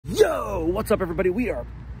Yo, what's up everybody? We are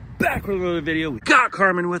back with another video. We got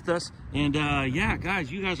Karmen with us. And yeah,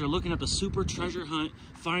 guys, you guys are looking at the super treasure hunt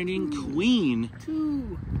finding Queen.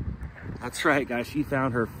 That's right, guys. She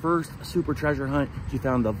found her first super treasure hunt. She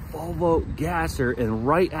found the Volvo Gasser, and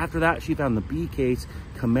right after that, she found the B-Case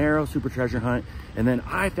Camaro super treasure hunt. And then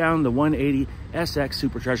I found the 180 SX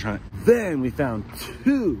super treasure hunt. Then we found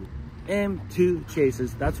two M2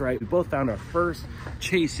 chases. That's right. We both found our first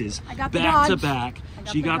chases back to back.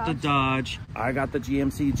 She got the Dodge. I got the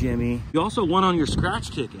GMC Jimmy. You also won on your scratch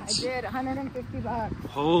tickets. I did, 150 bucks.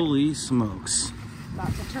 Holy smokes.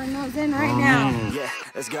 About to turn those in right now. Man. Yeah,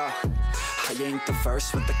 let's go. I ain't the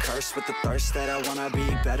first with the curse, with the thirst that I wanna be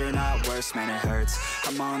better, not worse. Man, it hurts.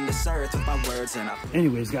 I'm on this earth with my words and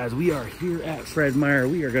Anyways, guys, we are here at Fred Meyer.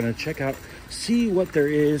 We are gonna check out, see what there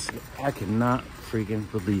is. I cannot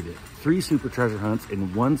freaking believe it. 3 super treasure hunts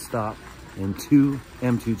in 1 stop and 2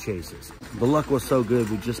 M2 chases. The luck was so good,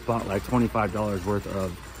 we just bought like $25 worth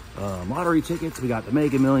of lottery tickets. We got the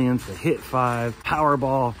Mega Millions, the Hit 5,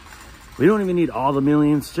 Powerball. We don't even need all the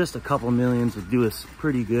millions, just a couple millions would do us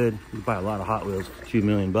pretty good. We could buy a lot of Hot Wheels for $2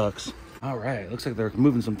 million bucks. All right, looks like they're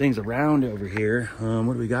moving some things around over here.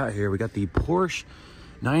 What do we got here? We got the Porsche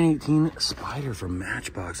 918 Spider from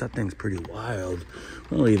Matchbox. That thing's pretty wild.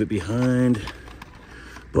 I'll leave it behind,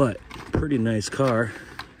 but pretty nice car.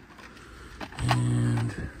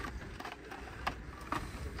 And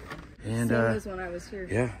Same as when I was here.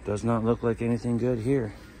 yeah, does not look like anything good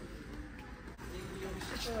here.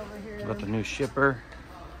 Over here. Got the new shipper.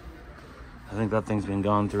 I think that thing's been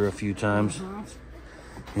gone through a few times.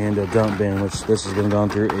 And a dump bin, which this has been gone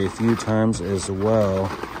through a few times as well.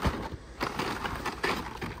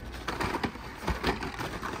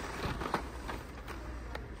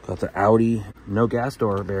 Got the Audi no gas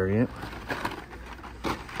door variant.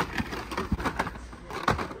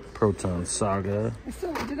 Proton Saga.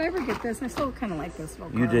 Did I ever get this? I still kind of like this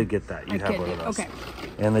little car. You did get that. You have one of those. Okay.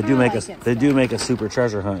 And they do make us. They do make a super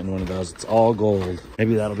treasure hunt in one of those. It's all gold.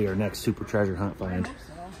 Maybe that'll be our next super treasure hunt find.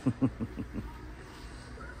 So.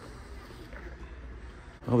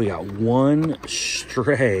 Oh, we got one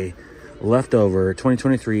stray leftover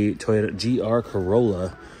 2023 Toyota GR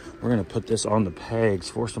Corolla. We're gonna put this on the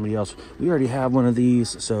pegs for somebody else. We already have one of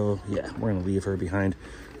these, so yeah, we're gonna leave her behind.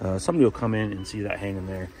 Somebody will come in and see that hanging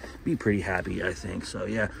there. Be pretty happy, I think. So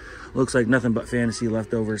yeah, looks like nothing but fantasy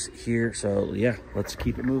leftovers here. So yeah, let's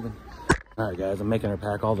keep it moving. All right, guys, I'm making her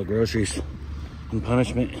pack all the groceries in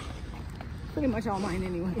punishment. Pretty much all mine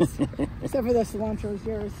anyways. Except for the cilantro is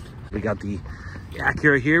yours. We got the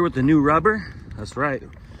Acura here with the new rubber. That's right.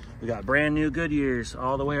 We got brand new Goodyears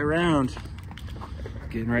all the way around.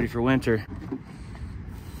 Getting ready for winter.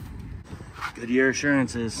 Goodyear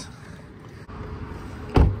assurances.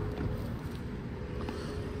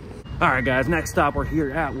 All right, guys, next stop, we're here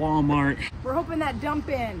at Walmart. We're hoping that dump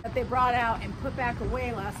in that they brought out and put back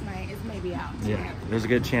away last night is maybe out. Yeah, there's a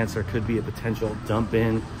good chance there could be a potential dump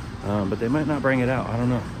bin, but they might not bring it out. I don't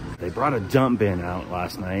know. They brought a dump bin out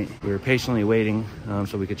last night. We were patiently waiting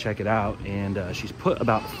so we could check it out, and she's put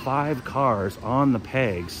about 5 cars on the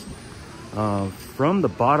pegs from the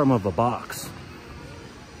bottom of the box.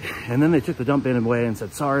 And then they took the dump bin away and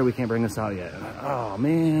said, sorry, we can't bring this out yet. And oh,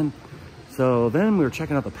 man. So then we were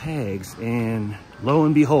checking out the pegs, and lo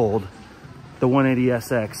and behold, the 180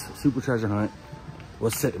 SX Super Treasure Hunt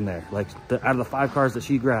was sitting there. Like, out of the 5 cars that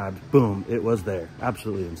she grabbed, boom, it was there.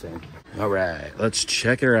 Absolutely insane. All right, let's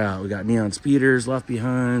check her out. We got neon speeders left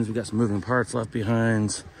behind. We got some moving parts left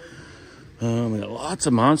behind. We got lots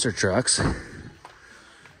of monster trucks.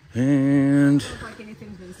 And Like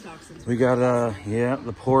anything's been stocked since we got, yeah,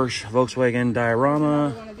 the Porsche Volkswagen Diorama.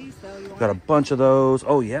 one of these, though. You want Got a bunch of those.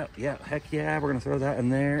 Oh, yeah, heck yeah. We're going to throw that in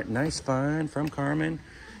there. Nice find from Karmen.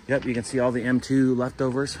 Yep, you can see all the M2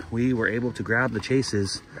 leftovers. We were able to grab the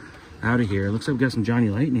chases out of here. Looks like we got some Johnny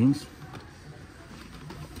Lightnings.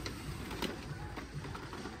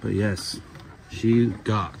 But yes, she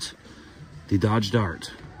got the Dodge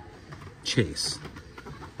Dart Chase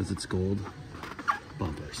with its gold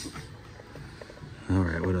bumpers. All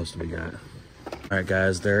right, what else do we got? All right,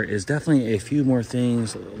 guys, there is definitely a few more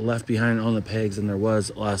things left behind on the pegs than there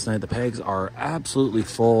was last night. The pegs are absolutely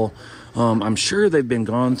full. I'm sure they've been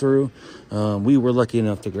gone through. We were lucky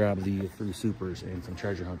enough to grab the 3 supers and some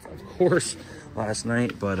treasure hunts, of course, last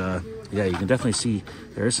night. But yeah, you can definitely see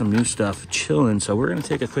there's some new stuff chilling. So we're going to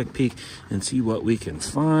take a quick peek and see what we can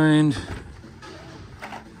find.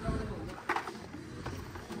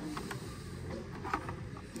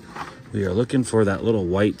 We are looking for that little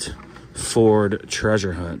white Ford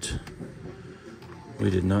treasure hunt. We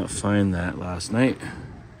did not find that last night.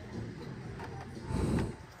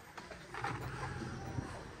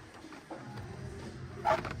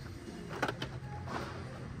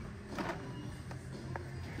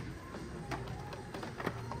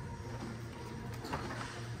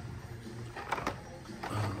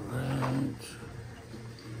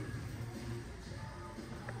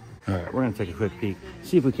 All right, we're gonna take a quick peek,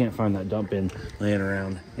 see if we can't find that dump bin laying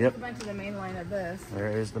around. Yep. Went to the main line of this.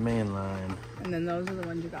 There is the main line. And then those are the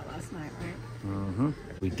ones you got last night, right?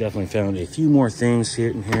 We definitely found a few more things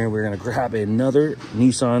here and here. We're gonna grab another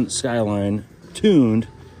Nissan Skyline tuned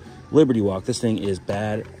Liberty Walk. This thing is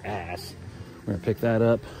badass. We're gonna pick that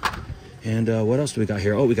up. And what else do we got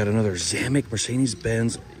here? Oh, we got another Zamek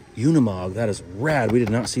Mercedes-Benz Unimog. That is rad. We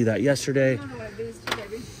did not see that yesterday.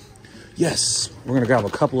 Yes, we're gonna grab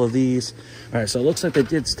a couple of these. All right, so it looks like they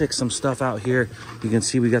did stick some stuff out here. You can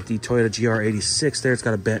see we got the Toyota GR86 there. It's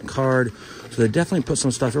got a bent card. So they definitely put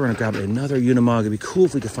some stuff. We're gonna grab another Unimog. It'd be cool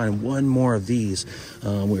if we could find one more of these.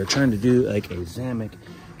 We were trying to do like a Zamek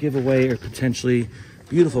giveaway or potentially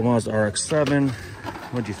beautiful Mazda RX-7.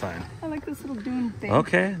 What'd you find? I like this little dune thing.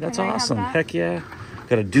 Okay, that's Can I have awesome. that? Heck yeah.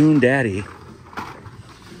 Got a Dune Daddy.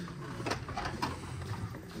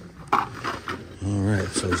 All right,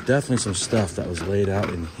 so there's definitely some stuff that was laid out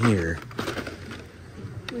in here.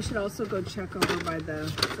 We should also go check over by the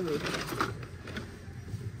food.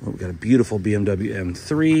 Oh, we got a beautiful BMW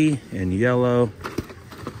M3 in yellow.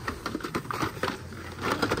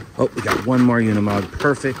 Oh, we got one more Unimog.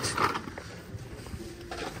 Perfect.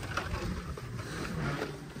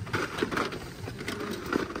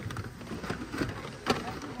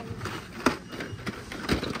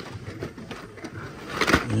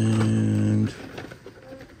 And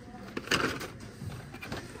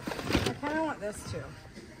I kind of want this too.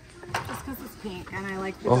 Just because it's pink and I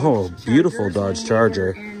like the oh, Dodge beautiful Chargers Dodge in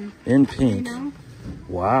Charger here in pink. You know?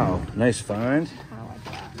 Wow, nice find. I like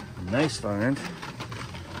that. Nice find.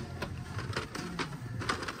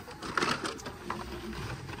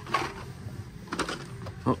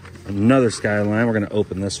 Oh, another Skyline. We're going to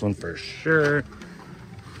open this one for sure.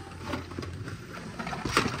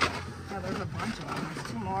 Yeah, there's a bunch of them.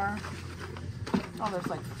 There's 2 more. Oh, there's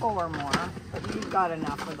like 4 more. But you've got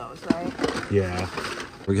enough of those, right? Yeah.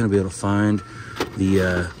 We're going to be able to find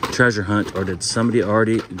the treasure hunt, or did somebody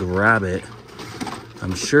already grab it?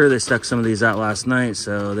 I'm sure they stuck some of these out last night,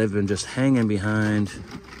 so they've been just hanging behind.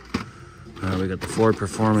 We got the Ford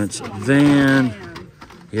Performance van. Man.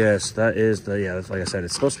 Yes, that is the, yeah, like I said,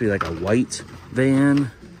 it's supposed to be like a white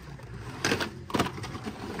van.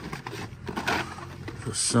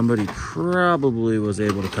 So somebody probably was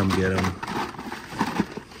able to come get them.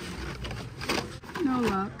 No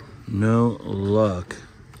luck. No luck.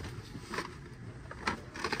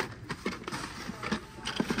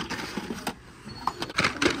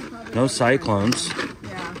 No Cyclones.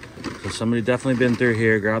 Yeah. So somebody definitely been through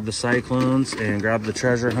here, grabbed the Cyclones and grabbed the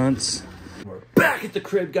treasure hunts. We're back at the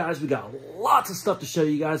crib, guys. We got lots of stuff to show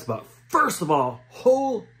you guys, but first of all,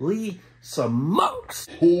 holy smokes.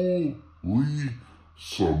 Holy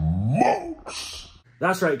smokes.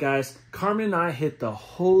 That's right, guys. Karmen and I hit the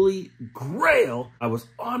holy grail. I was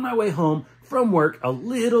on my way home from work a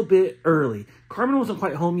little bit early. Karmen wasn't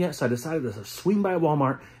quite home yet, so I decided to swing by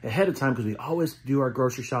Walmart ahead of time because we always do our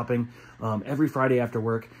grocery shopping every Friday after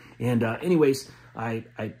work. And anyways, I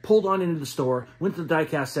pulled on into the store, went to the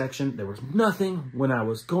diecast section. There was nothing. When I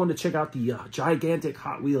was going to check out the gigantic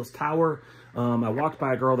Hot Wheels tower, I walked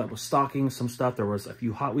by a girl that was stocking some stuff. There was a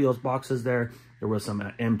few Hot Wheels boxes there. There was some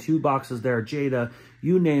M2 boxes there, Jada,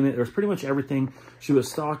 you name it. There was pretty much everything she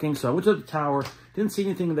was stocking. So I went to the tower, didn't see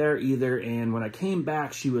anything there either. And when I came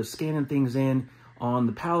back, she was scanning things in on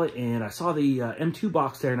the pallet and I saw the M2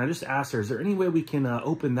 box there and I just asked her, is there any way we can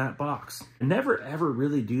open that box? I never ever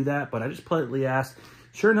really do that, but I just politely asked.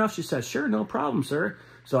 Sure enough, she said, sure, no problem, sir.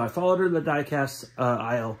 So I followed her to the diecast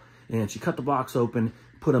aisle and she cut the box open,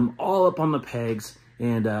 put them all up on the pegs.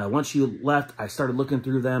 And once she left, I started looking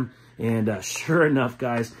through them. And sure enough,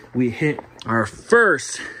 guys, we hit our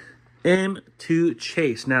first M2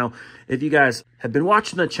 chase. Now, if you guys have been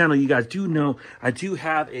watching the channel, you guys do know I do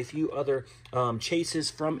have a few other chases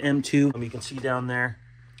from M2. You can see down there.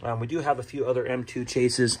 We do have a few other M2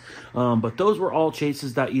 chases, but those were all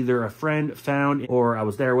chases that either a friend found or I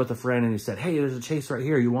was there with a friend and he said, hey, there's a chase right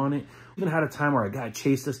here. You want it? We even had a time where a guy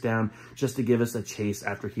chased us down just to give us a chase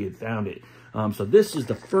after he had found it. So this is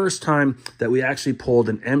the first time that we actually pulled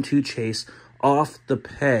an M2 chase off the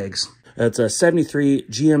pegs. It's a 73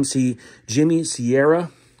 GMC Jimmy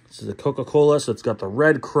Sierra. This is a Coca-Cola, so it's got the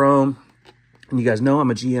red chrome. And you guys know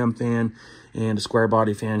I'm a GM fan and a square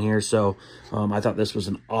body fan here. So I thought this was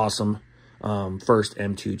an awesome first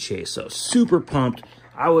M2 chase. So super pumped.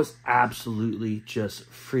 I was absolutely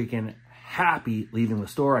just freaking happy leaving the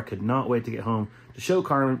store. I could not wait to get home to show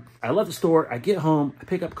Karmen. I left the store, I get home, I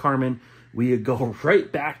pick up Karmen. We go right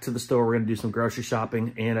back to the store. We're going to do some grocery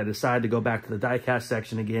shopping. And I decided to go back to the diecast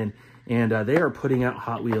section again. And they are putting out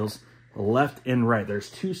Hot Wheels left and right. There's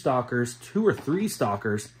 2 or 3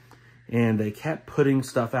 stalkers and they kept putting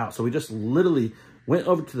stuff out. So we just literally went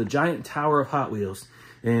over to the giant tower of Hot Wheels,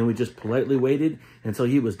 and we just politely waited until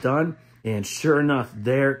he was done. And sure enough,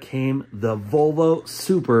 there came the Volvo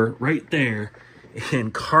Super right there.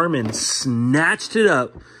 And Karmen snatched it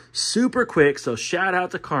up super quick. So shout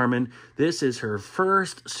out to Karmen. This is her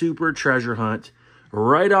first Super treasure hunt,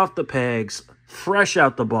 right off the pegs, fresh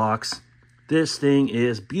out the box. This thing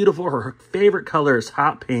is beautiful. Her favorite color is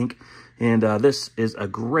hot pink. And this is a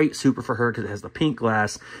great Super for her because it has the pink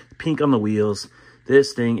glass, pink on the wheels.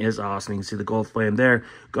 This thing is awesome. You can see the gold flame there.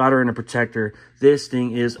 Got her in a protector. This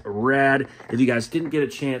thing is rad. If you guys didn't get a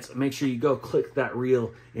chance, make sure you go click that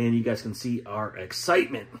reel and you guys can see our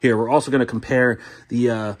excitement. Here, we're also going to compare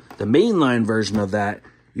the mainline version of that.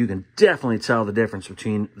 You can definitely tell the difference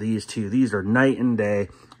between these two. These are night and day.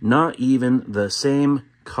 Not even the same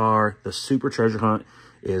car. The Super Treasure Hunt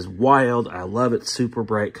is wild. I love it. Super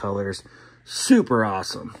bright colors. Super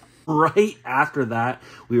awesome. Right after that,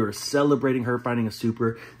 we were celebrating her finding a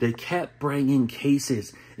Super. They kept bringing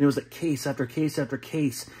cases, and it was like case after case after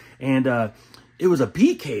case, and it was a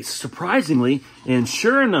B case, surprisingly. And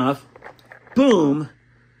sure enough, boom,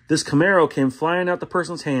 this Camaro came flying out the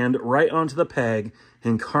person's hand right onto the peg,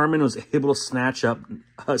 and Karmen was able to snatch up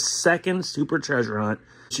a second Super treasure hunt.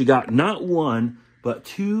 She got not one, but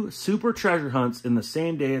 2 Super treasure hunts in the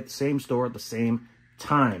same day at the same store at the same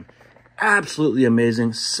time. Absolutely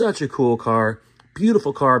amazing. Such a cool car,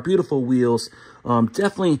 beautiful wheels.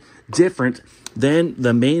 Definitely different than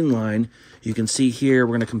the mainline. You can see here,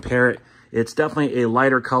 we're going to compare it. It's definitely a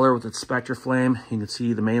lighter color with its Spectre flame. You can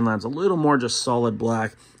see the mainline's a little more just solid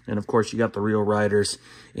black. And of course, you got the real riders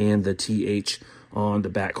and the TH on the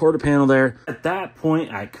back quarter panel there. At that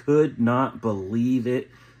point, I could not believe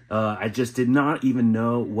it. I just did not even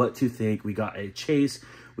know what to think. We got a chase.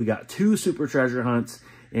 We got 2 Super treasure hunts.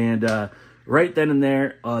 And right then and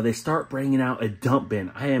there, they start bringing out a dump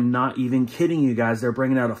bin. I am not even kidding you guys. They're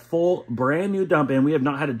bringing out a full brand new dump bin. We have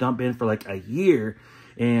not had a dump bin for like a year.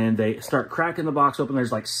 And they start cracking the box open.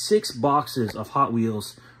 There's like 6 boxes of Hot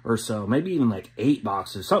Wheels or so, maybe even like 8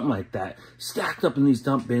 boxes, something like that, stacked up in these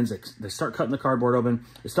dump bins. They start cutting the cardboard open.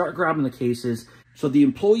 They start grabbing the cases. So the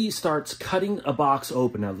employee starts cutting a box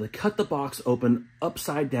open. Now, they cut the box open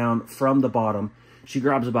upside down from the bottom. She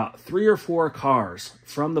grabs about 3 or 4 cars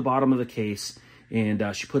from the bottom of the case, and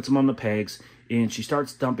she puts them on the pegs, and she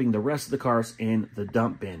starts dumping the rest of the cars in the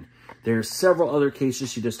dump bin. There's several other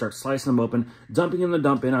cases. She just starts slicing them open, dumping in the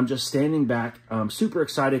dump bin. I'm just standing back, super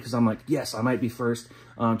excited because I'm like, yes, I might be first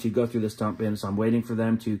to go through this dump bin. So I'm waiting for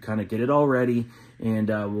them to kind of get it all ready, and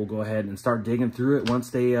we'll go ahead and start digging through it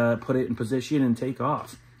once they put it in position and take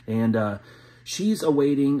off. And she's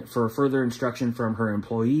awaiting for further instruction from her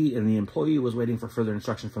employee, and the employee was waiting for further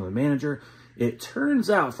instruction from the manager. It turns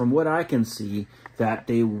out, from what I can see, that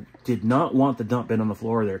they did not want the dump bin on the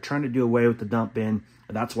floor. They're trying to do away with the dump bin.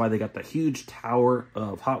 That's why they got the huge tower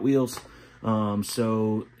of Hot Wheels.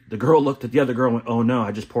 So the girl looked at the other girl and went, oh no,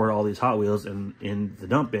 I just poured all these Hot Wheels in the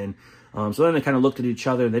dump bin. So then they kind of looked at each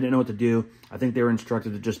other. They didn't know what to do. I think they were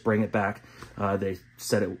instructed to just bring it back. They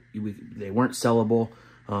said they weren't sellable.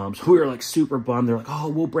 So we were like super bummed. They're like, oh,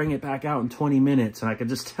 we'll bring it back out in 20 minutes. And I could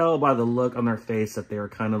just tell by the look on their face that they were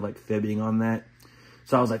kind of like fibbing on that.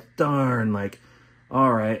 So I was like, darn, like,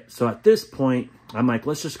 all right. So at this point, I'm like,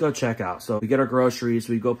 let's just go check out. So we get our groceries.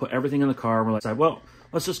 We go put everything in the car. And we're like, well,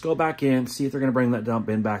 let's just go back in, see if they're going to bring that dump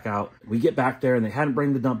bin back out. We get back there, and they hadn't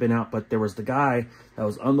bring the dump bin out, but there was the guy that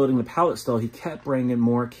was unloading the pallet still. He kept bringing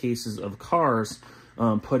more cases of cars,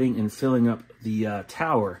 putting and filling up the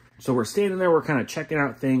tower. So we're standing there, we're kind of checking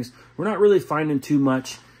out things. We're not really finding too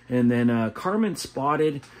much. And then Karmen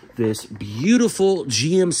spotted this beautiful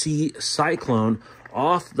GMC Cyclone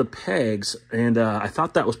off the pegs, and I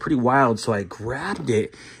thought that was pretty wild, so I grabbed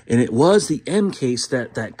it, and it was the M case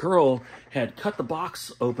that girl had cut the box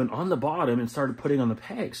open on the bottom and started putting on the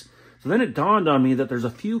pegs. So then it dawned on me that there's a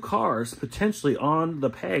few cars potentially on the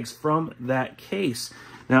pegs from that case.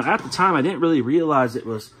 Now, at the time, I didn't really realize it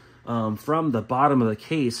was from the bottom of the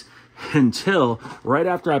case until right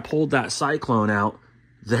after I pulled that Cyclone out.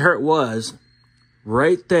 There it was,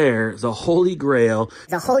 right there, the Holy Grail.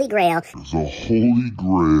 The Holy Grail. The Holy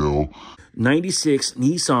Grail. 96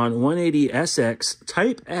 Nissan 180 SX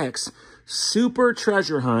Type X Super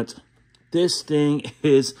Treasure Hunt. This thing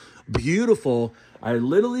is beautiful. I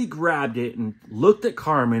literally grabbed it and looked at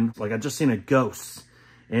Karmen like I'd just seen a ghost.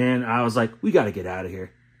 And I was like, we got to get out of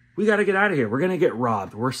here. We got to get out of here. We're going to get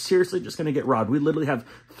robbed. We're seriously just going to get robbed. We literally have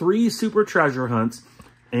 3 Super Treasure Hunts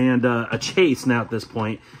and a chase now at this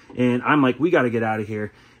point. And I'm like, we got to get out of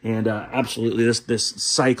here. And absolutely, this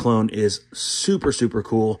Cyclone is super, super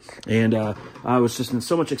cool. And I was just in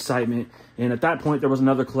so much excitement. And at that point, there was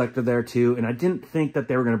another collector there too. And I didn't think that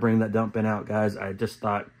they were going to bring that dump bin out, guys. I just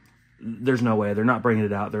thought, there's no way. They're not bringing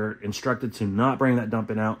it out. They're instructed to not bring that dump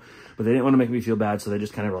bin out. But they didn't want to make me feel bad, so they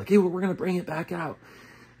just kind of were like, hey, well, we're going to bring it back out.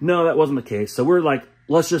 No, that wasn't the case. So we're like,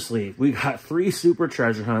 let's just leave. We got 3 super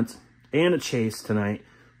treasure hunts and a chase tonight.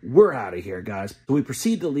 We're out of here, guys. So we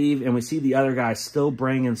proceed to leave, and we see the other guys still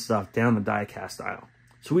bringing stuff down the diecast aisle.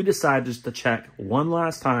 So we decide just to check one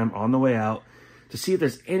last time on the way out to see if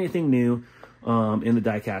there's anything new in the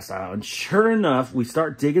diecast aisle. And sure enough, we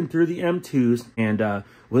start digging through the M2s, and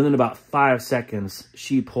within about 5 seconds,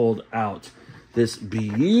 she pulled out this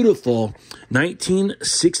beautiful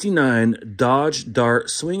 1969 Dodge Dart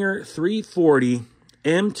Swinger 340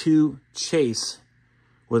 M2 Chase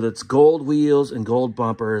with its gold wheels and gold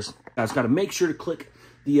bumpers. Guys, got to make sure to click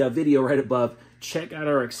the video right above. Check out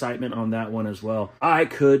our excitement on that one as well. I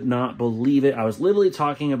could not believe it. I was literally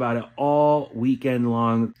talking about it all weekend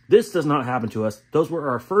long. This does not happen to us. Those were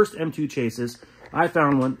our first M2 chases. I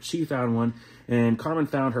found one, she found one, and Karmen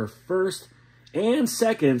found her first and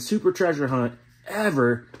second super treasure hunt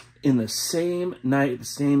ever in the same night, the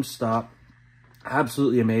same stop.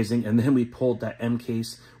 Absolutely amazing. And then we pulled that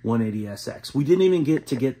M-Case 180SX. We didn't even get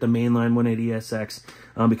to get the mainline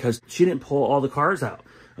 180SX because she didn't pull all the cars out.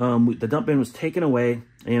 The dump bin was taken away,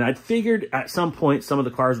 and I figured at some point some of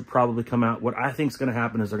the cars would probably come out. What I think is going to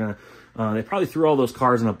happen is they're going to, they probably threw all those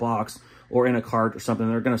cars in a box or in a cart or something.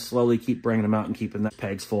 They're going to slowly keep bringing them out and keeping the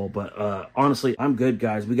pegs full. But honestly, I'm good,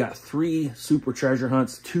 guys. We got 3 super treasure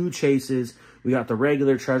hunts, 2 chases. We got the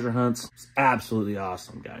regular treasure hunts. It's absolutely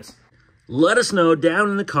awesome, guys. Let us know down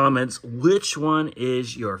in the comments which one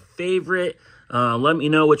is your favorite. Let me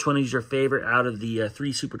know which one is your favorite out of the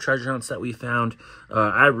 3 super treasure hunts that we found.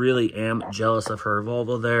 I really am jealous of her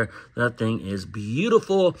Volvo there. That thing is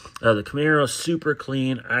beautiful. The Camaro is super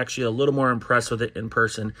clean. Actually, a little more impressed with it in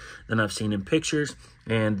person than I've seen in pictures.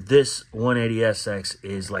 And this 180SX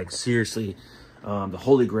is like seriously the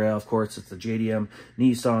holy grail. Of course, it's the JDM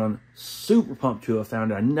Nissan. Super pumped to have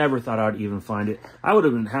found it. I never thought I'd even find it. I would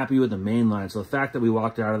have been happy with the main line. So the fact that we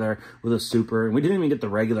walked out of there with a super, and we didn't even get the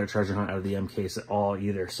regular treasure hunt out of the M-Case at all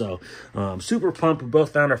either. So super pumped. We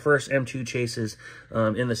both found our first M2 chases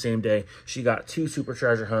in the same day. She got 2 super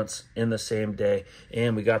treasure hunts in the same day,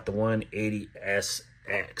 and we got the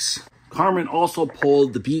 180SX. Karmen also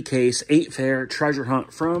pulled the B-Case 8 Fair treasure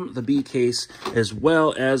hunt from the B-Case, as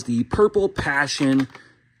well as the Purple Passion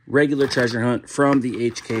regular treasure hunt from the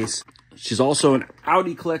H-Case. She's also an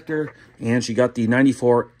Audi collector, and she got the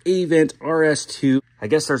 94 Avent RS2. I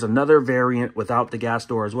guess there's another variant without the gas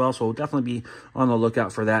door as well, so we'll definitely be on the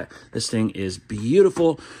lookout for that. This thing is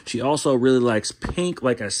beautiful. She also really likes pink,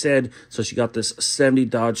 like I said, so she got this 70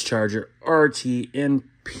 Dodge Charger RT in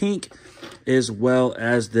pink, as well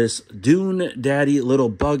as this Dune Daddy little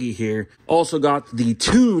buggy here. Also got the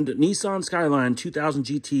tuned Nissan Skyline 2000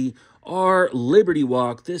 GT R Liberty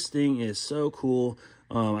Walk. This thing is so cool.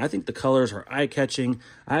 I think the colors are eye-catching.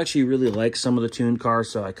 I actually really like some of the tuned cars,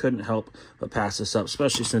 so I couldn't help but pass this up,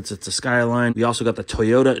 especially since it's a Skyline. We also got the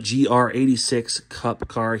Toyota GR86 Cup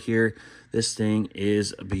car here. This thing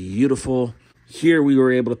is beautiful. Here we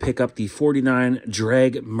were able to pick up the 49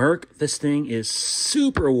 Drag Merc. This thing is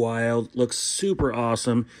super wild, looks super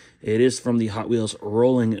awesome. It is from the Hot Wheels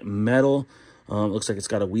Rolling Metal. Looks like it's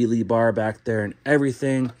got a wheelie bar back there and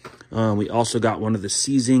everything. We also got one of the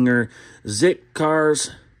Seisinger Zick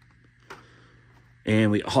cars.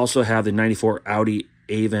 And we also have the 94 Audi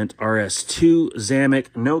Avent RS2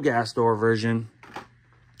 Zamek no gas door version.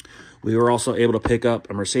 We were also able to pick up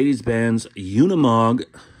a Mercedes-Benz Unimog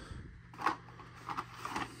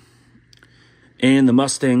and the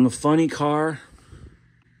Mustang Funny car.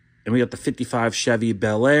 And we got the 55 Chevy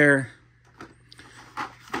Bel Air.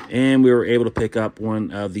 And we were able to pick up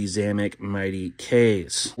one of the Zamek Mighty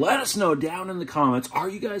Ks. Let us know down in the comments, are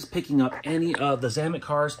you guys picking up any of the Zamek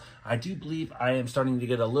cars? I do believe I am starting to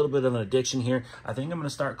get a little bit of an addiction here. I think I'm going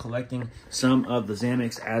to start collecting some of the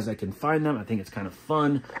Zameks as I can find them. I think it's kind of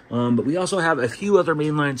fun. But we also have a few other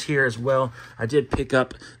main lines here as well. I did pick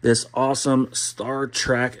up this awesome Star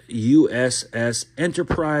Trek USS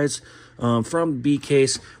Enterprise from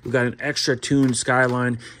B-Case. We got an extra tuned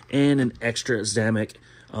Skyline and an extra Zamek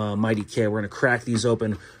Mighty K. We're going to crack these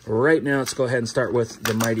open right now. Let's go ahead and start with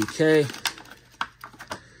the Mighty K.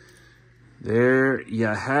 There you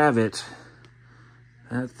have it.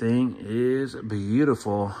 That thing is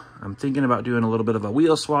beautiful. I'm thinking about doing a little bit of a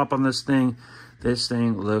wheel swap on this thing. This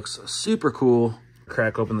thing looks super cool.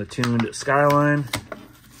 Crack open the tuned Skyline.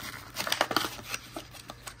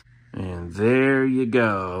 And There you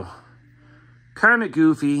go. Kind of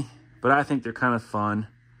goofy, but I think they're kind of fun.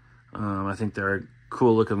 I think they're a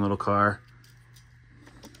cool looking little car.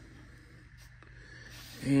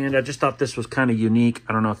 And I just thought this was kind of unique.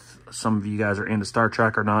 I don't know if some of you guys are into Star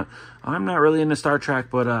Trek or not. I'm not really into Star Trek,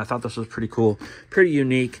 but I thought this was pretty cool, pretty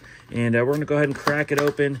unique. And we're going to go ahead and crack it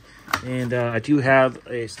open. And I do have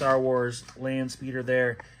a Star Wars land speeder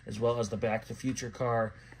there, as well as the Back to the Future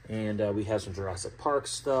car. And we have some Jurassic Park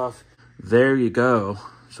stuff. There you go.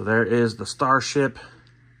 So there is the Starship.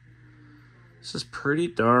 This is pretty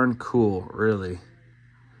darn cool, really.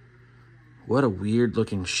 What a weird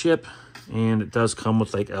looking ship. And it does come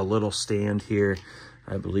with like a little stand here.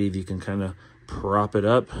 I believe you can kind of prop it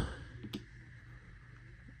up.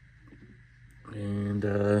 And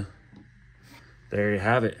there you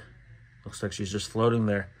have it. Looks like she's just floating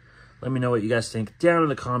there. Let me know what you guys think down in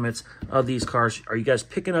the comments of these cars. Are you guys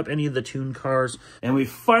picking up any of the tuned cars? And we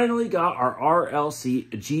finally got our RLC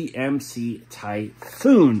GMC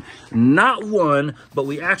Typhoon. Not one, but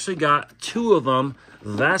we actually got two of them.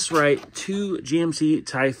 That's right, two GMC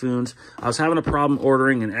Typhoons. I was having a problem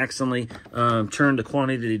ordering and accidentally turned the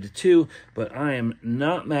quantity to two, but I am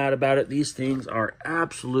not mad about it. These things are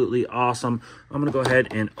absolutely awesome. I'm gonna go ahead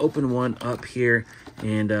and open one up here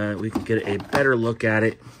and we can get a better look at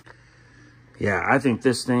it. Yeah, I think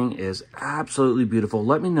this thing is absolutely beautiful.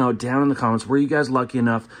 Let me know down in the comments, were you guys lucky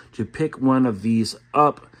enough to pick one of these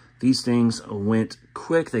up? These things went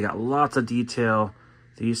quick. They got lots of detail.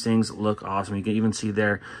 These things look awesome. You can even see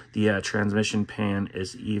there the transmission pan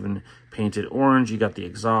is even painted orange. You got the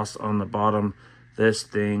exhaust on the bottom. This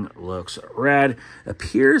thing looks rad.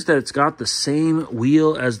 Appears that it's got the same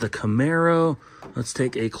wheel as the Camaro. Let's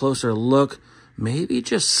take a closer look. Maybe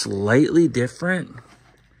just slightly different.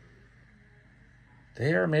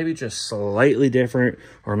 They are maybe just slightly different,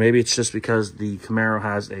 or maybe it's just because the Camaro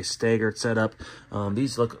has a staggered setup.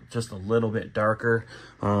 These look just a little bit darker,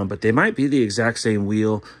 but they might be the exact same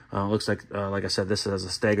wheel. Looks like I said, this has a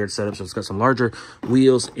staggered setup, so it's got some larger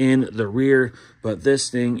wheels in the rear, but this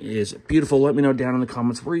thing is beautiful. Let me know down in the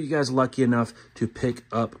comments, were you guys lucky enough to pick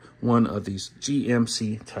up one of these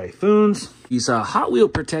GMC Typhoons? These Hot Wheel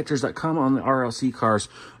protectors that come on the RLC cars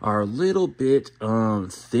are a little bit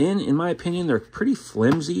thin, in my opinion. They're pretty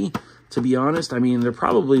flimsy, to be honest. I mean, they're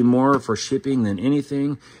probably more for shipping than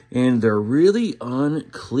anything, and they're really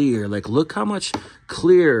unclear. Like, look how much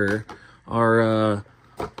clearer our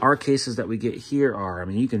cases that we get here are. I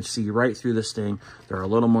mean, you can see right through this thing. They're a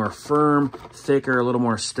little more firm, thicker, a little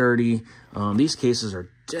more sturdy. These cases are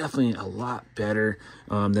definitely a lot better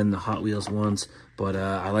than the Hot Wheels ones, but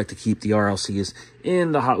I like to keep the RLCs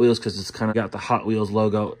in the Hot Wheels because it's kind of got the Hot Wheels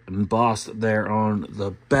logo embossed there on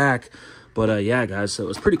the back. But yeah, guys, so it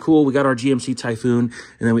was pretty cool. We got our GMC Typhoon,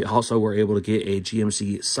 and then we also were able to get a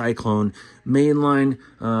GMC Cyclone mainline.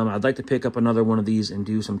 I'd like to pick up another one of these and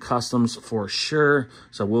do some customs for sure.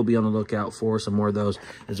 So we'll be on the lookout for some more of those,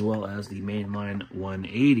 as well as the mainline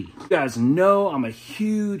 180. You guys know I'm a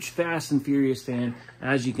huge Fast and Furious fan.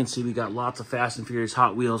 As you can see, we got lots of Fast and Furious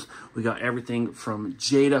Hot Wheels. We got everything from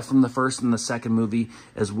Jada from the first and the second movie,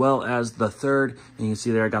 as well as the third. And you can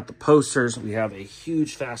see there, I got the posters. We have a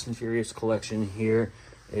huge Fast and Furious collection here,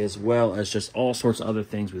 as well as just all sorts of other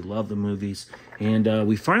things. We love the movies. And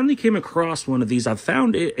we finally came across one of these. I've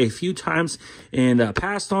found it a few times and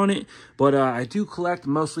passed on it, but I do collect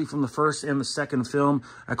mostly from the first and the second film.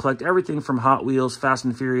 I collect everything from Hot Wheels, Fast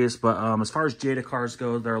and Furious, but as far as Jada cars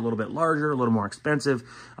go, they're a little bit larger, a little more expensive.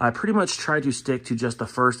 I pretty much try to stick to just the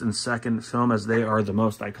first and second film, as they are the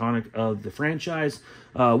most iconic of the franchise,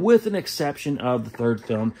 with an exception of the third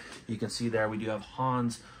film. You can see there we do have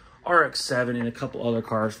Han's RX-7 and a couple other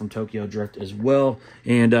cars from Tokyo Drift as well.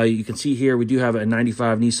 And you can see here we do have a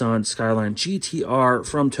 95 Nissan Skyline GTR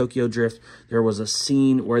from Tokyo Drift. There was a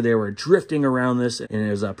scene where they were drifting around this, and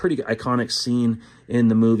it was a pretty iconic scene in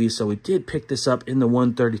the movie. So we did pick this up in the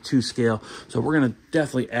 132 scale. So we're going to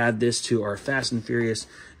definitely add this to our Fast and Furious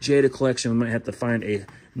Jada collection. We might have to find a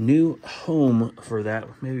new home for that,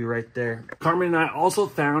 maybe right there. Carmen and I also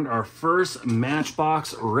found our first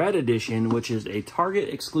Matchbox Red Edition, which is a Target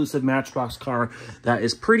exclusive Matchbox car that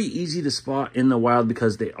is pretty easy to spot in the wild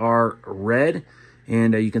because they are red.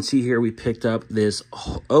 And you can see here we picked up this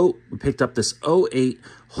 08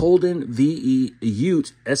 Holden VE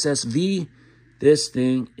Ute SSV. This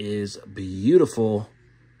thing is beautiful,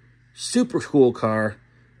 super cool car.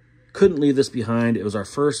 Couldn't leave this behind. It was our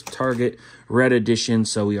first Target Red Edition,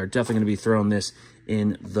 so we are definitely going to be throwing this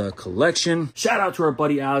in the collection. Shout out to our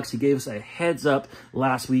buddy Alex. He gave us a heads up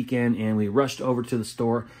last weekend, and we rushed over to the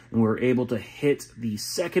store, and we were able to hit the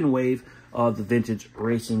second wave of the Vintage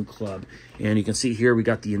Racing Club. And you can see here we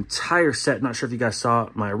got the entire set. Not sure if you guys saw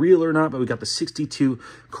my reel or not, but we got the 62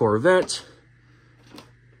 Corvette.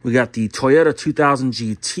 We got the Toyota 2000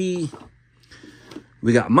 GT.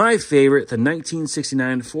 We got my favorite, the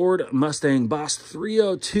 1969 Ford Mustang Boss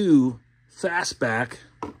 302 Fastback.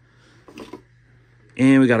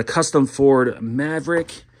 And we got a custom Ford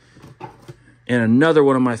Maverick. And another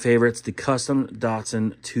one of my favorites, the custom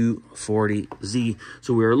Datsun 240Z.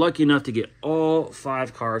 So we were lucky enough to get all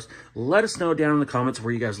 5 cars. Let us know down in the comments,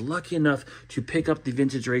 were you guys lucky enough to pick up the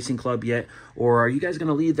Vintage Racing Club yet? Or are you guys going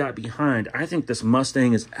to leave that behind? I think this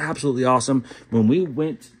Mustang is absolutely awesome. When we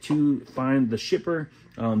went to find the shipper,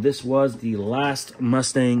 this was the last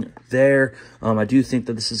Mustang there. I do think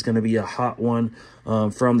that this is going to be a hot one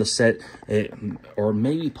from the set. Or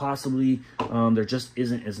maybe possibly there just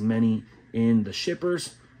isn't as many in the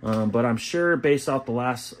shippers, but I'm sure based off the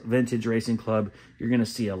last Vintage Racing Club, you're gonna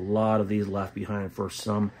see a lot of these left behind for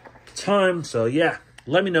some time. So yeah,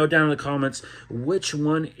 let me know down in the comments which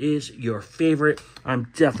one is your favorite. I'm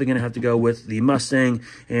definitely gonna have to go with the Mustang,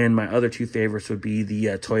 and my other 2 favorites would be the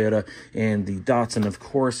Toyota and the Datsun, of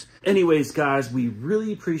course. Anyways, guys, we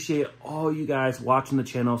really appreciate all you guys watching the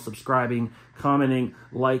channel, subscribing, commenting,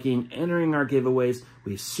 liking, entering our giveaways.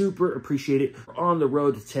 We super appreciate it. We're on the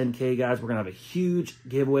road to 10K, guys. We're gonna have a huge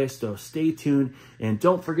giveaway, so stay tuned. And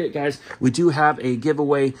don't forget, guys, we do have a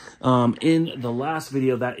giveaway in the last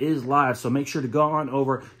video that is live. So make sure to go on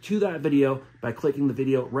over to that video by clicking the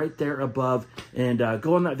video right there above, and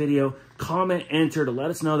go on that video, comment, enter to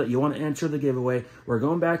let us know that you want to enter the giveaway. We're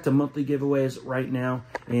going back to monthly giveaways right now,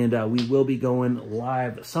 and we will be going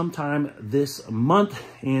live sometime this month.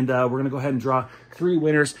 And we're going to go ahead and draw 3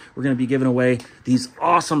 winners. We're going to be giving away these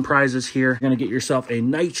awesome prizes here. You're going to get yourself a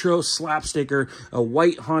Nitro slap sticker, a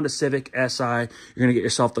white Honda Civic SI. You're going to get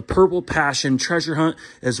yourself the Purple Passion Treasure Hunt,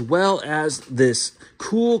 as well as this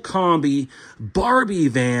cool combi Barbie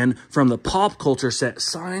van from the Pop Culture set,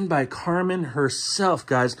 signed by Karmen herself,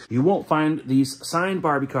 guys. You won't find these signed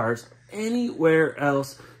Barbie cars anywhere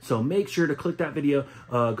else. So make sure to click that video,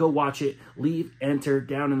 go watch it, leave, enter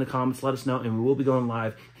down in the comments, let us know, and we will be going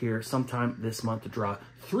live here sometime this month to draw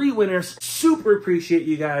 3 winners. Super appreciate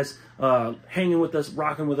you guys hanging with us,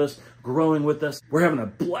 rocking with us, growing with us. We're having a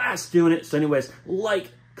blast doing it. So anyways,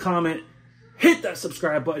 like, comment, hit that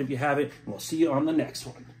subscribe button if you haven't, and we'll see you on the next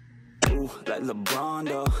one. Ooh, like LeBron,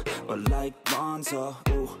 though, or like Bonzo.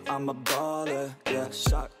 Ooh, I'm a baller, yeah,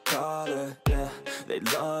 shot caller, yeah. They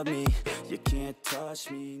love me, you can't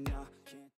touch me, nah.